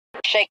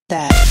Shake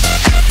that.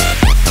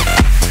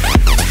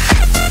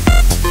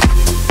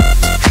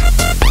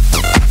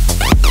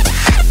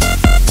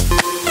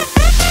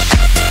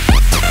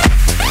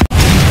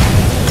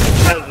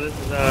 Oh, this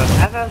is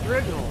half-ass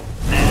original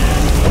and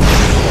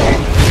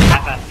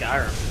half-ass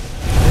Skyrim.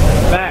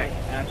 Back,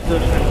 and I'm still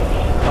trying to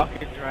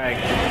fucking drag.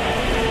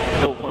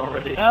 Killed one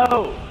already.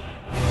 No!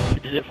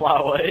 Did it fly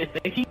away?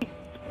 They keep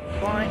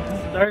flying in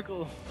a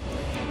circle.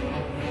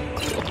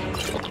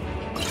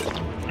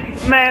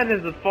 This man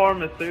is a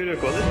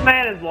pharmaceutical. This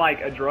man is like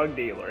a drug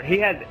dealer. He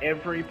has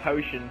every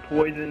potion,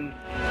 poison,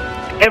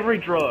 every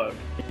drug.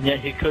 And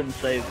yet he couldn't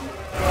save. He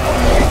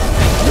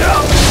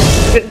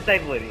couldn't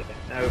save Lydia.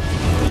 No.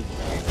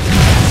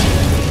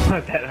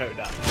 Let that hoe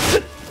die.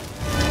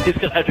 He's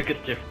gonna have to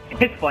get different.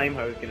 His flame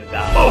hoe's gonna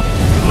die. Oh!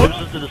 It was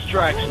just a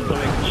distraction so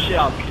he can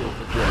shout kill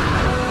the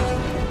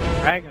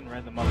dragon. Dragon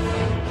ran the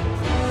motherfucker.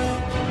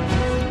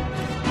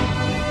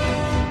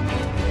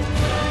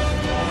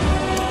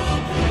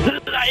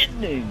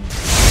 Lightning!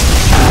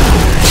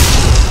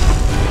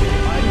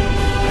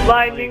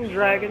 Lightning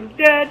dragon,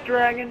 dead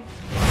dragon.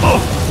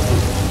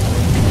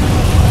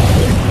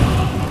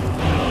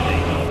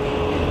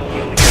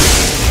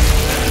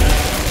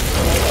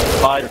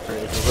 Spider is a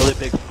really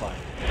big spider.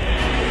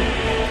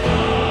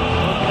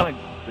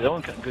 The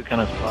only good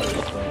kind of spider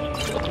is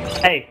range.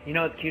 Hey, you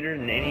know what's cuter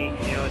than any? You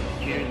know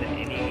what's cuter than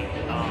any?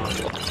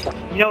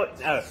 You know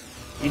what?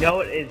 You know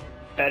what is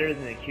better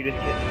than the cutest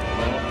kitten in the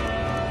world?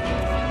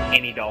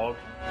 Any dog.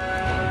 I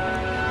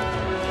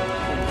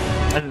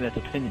think that's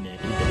opinionated.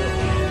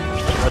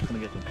 That's gonna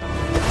get some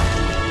comments.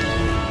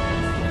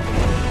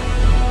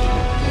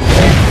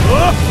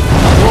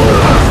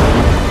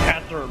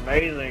 Cats are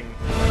amazing.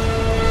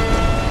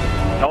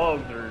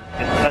 Dogs are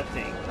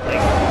disgusting. Like,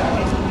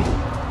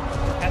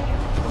 cats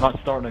are I'm not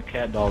starting a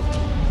cat dog.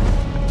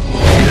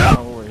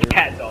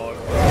 cat dog.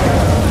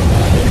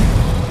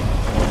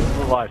 In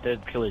real life,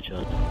 they'd kill each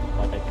other.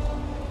 Like,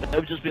 they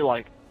would just be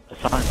like a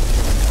sign.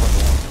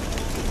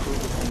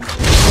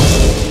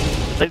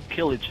 They'd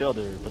kill each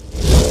other, but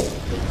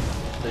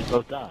they'd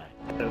both die.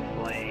 So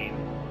flame.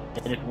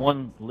 And if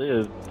one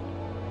lived,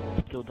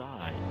 they'd still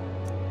die.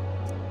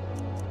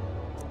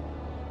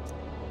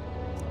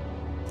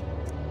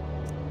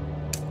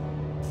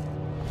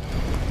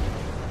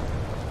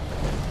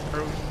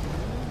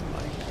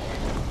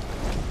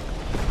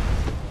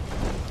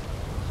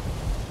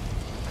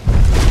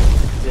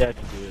 Yeah, I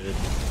can do it.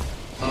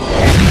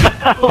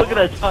 Look at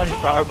that tiny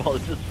fireball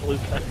that just flew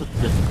past us.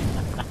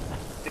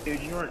 Dude,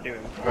 you weren't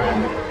doing crap.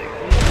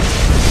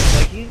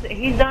 Like,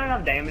 he's done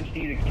enough damage to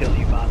you to kill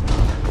you by no.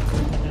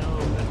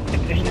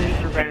 If you're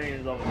just preparing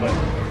yourself for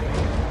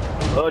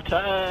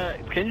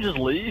Attack! Can you just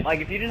leave? like,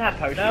 if you didn't have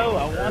potions, No,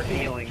 I want the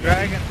healing.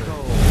 dragon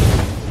soul.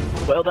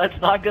 Well, that's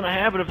not gonna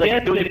happen if they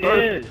Yes, do it it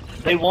first. is.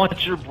 They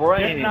want your They're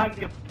brain. not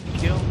gonna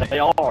kill me. They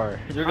are.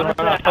 They're gonna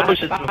run out of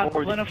potions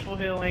before you. Plentiful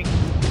healing.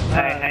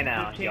 Hey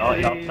now, y'all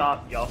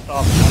stop.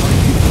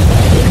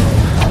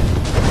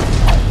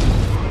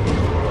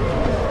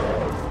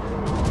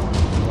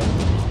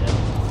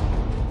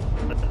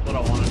 That's what I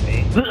want to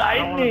be. I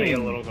don't want to be a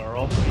little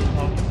girl. What are you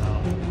talking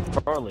about?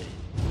 Charlie.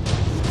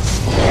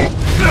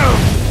 No,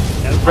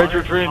 Spread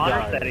your dream, Connor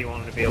guys. said he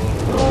wanted to be a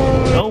little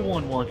girl. No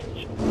one wants to.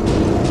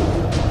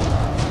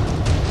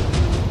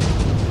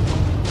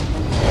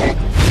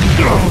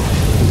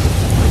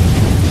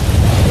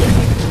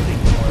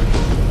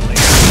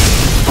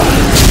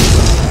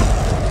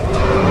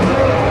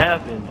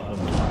 Happens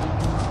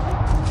sometimes.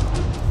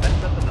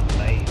 That's up in the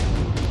face.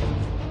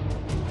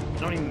 It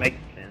don't even make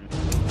sense.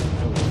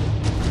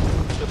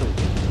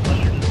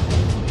 Unless you're just...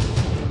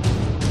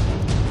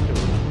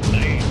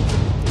 Dang.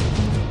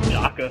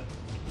 Shaka.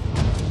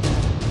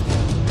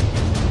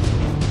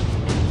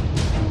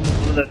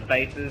 One of those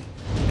faces,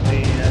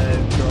 the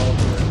girls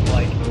where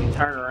like, you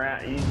turn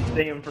around, you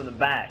see them from the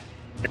back.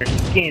 They're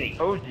skinny.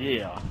 Oh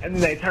yeah. And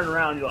then they turn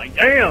around and you're like,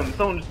 damn,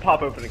 someone just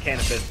pop open a can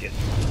of biscuits.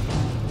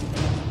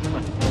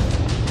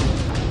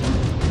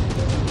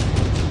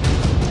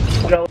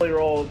 Jelly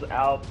rolls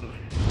out the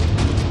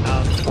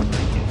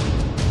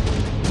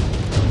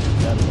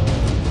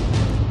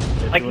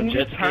Like, can you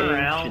just turn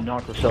around? She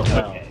knocked herself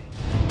out. Okay.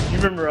 You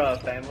remember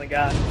Family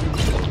Guy?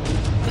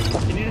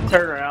 Can you just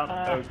turn around?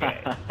 Okay.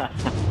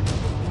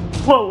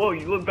 Whoa,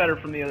 you look better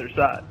from the other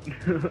side.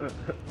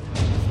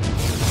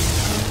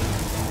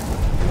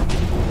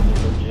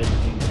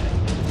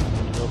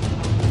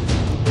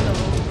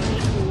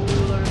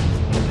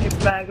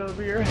 Bag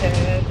over your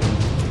head.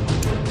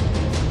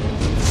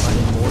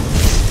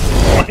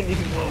 I need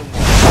more.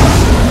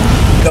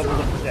 Double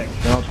the protection.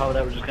 And on top of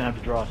that, we're just gonna have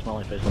to draw a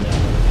smiley face on the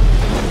outside.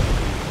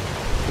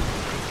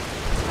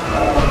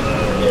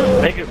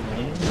 Make it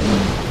rain.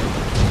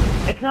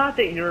 It's not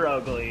that you're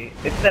ugly,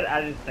 it's that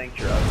I just think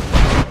you're ugly.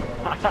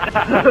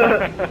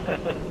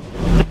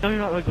 No, you're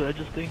not ugly, I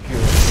just think you're...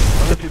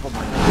 Other people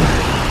might not.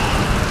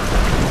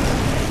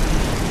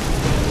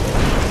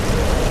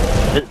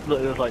 It's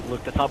like,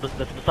 look,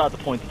 that's beside the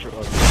point that you're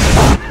ugly.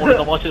 The point is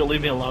I want you to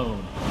leave me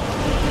alone.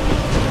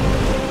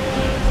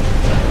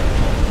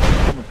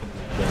 Someone's gonna be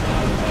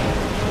dead.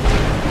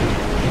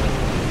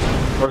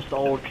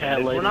 old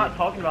cat lady. We're not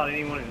talking about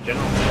anyone in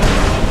general.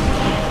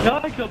 No,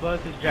 I kill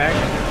both his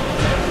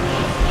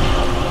dragons.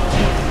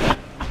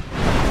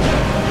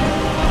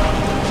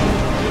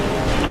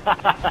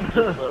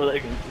 So they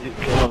can see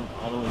kill him.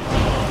 I don't know.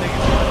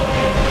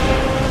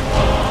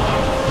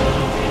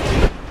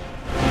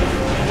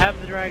 Have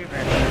the dragon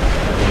ready.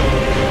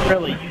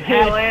 Really,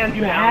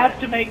 you have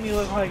to make me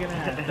look like an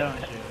ass, don't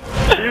you?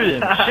 Shoot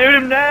him! Shoot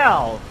him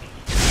now!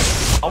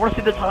 I want to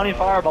see the tiny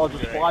fireball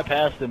just fly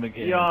past him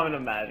again. You don't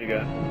have enough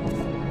Magica.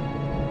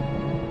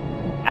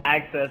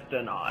 Access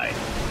denied.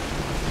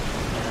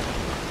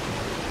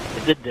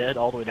 Is it dead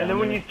all the way down And then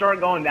when there? you start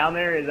going down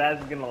there, his ass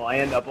is gonna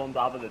land up on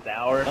top of the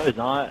tower. No, he's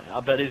not. I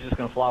bet he's just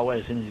gonna fly away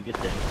as soon as you get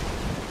there.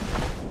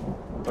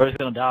 Or he's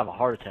gonna die of a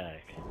heart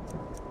attack.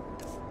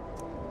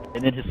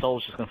 And then his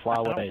soul's just gonna fly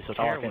away, so it's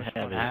all I can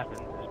have it.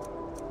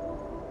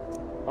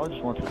 I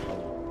just want his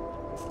soul.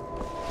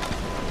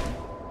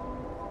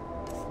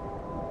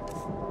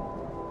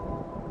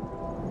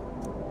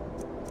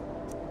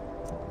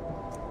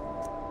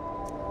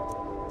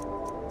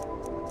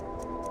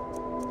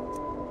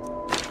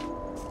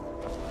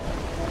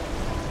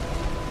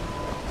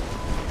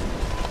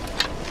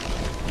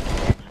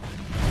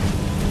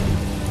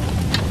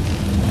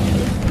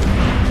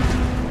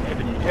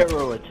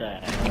 Arrow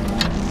attack.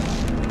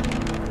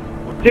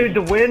 Dude,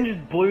 the wind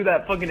just blew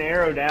that fucking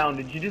arrow down.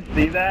 Did you just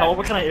see that? Oh,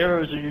 what kind of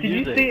arrows are you Did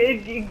using? you see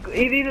it?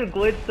 It either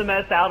glitched the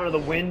mess out or the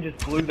wind just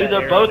blew that Dude,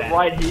 they're arrow both down.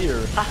 right here.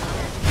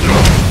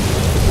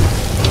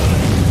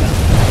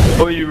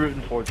 Who are you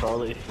rooting for,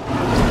 Charlie?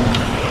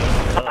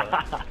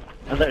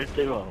 And there's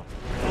two of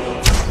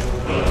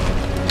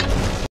them.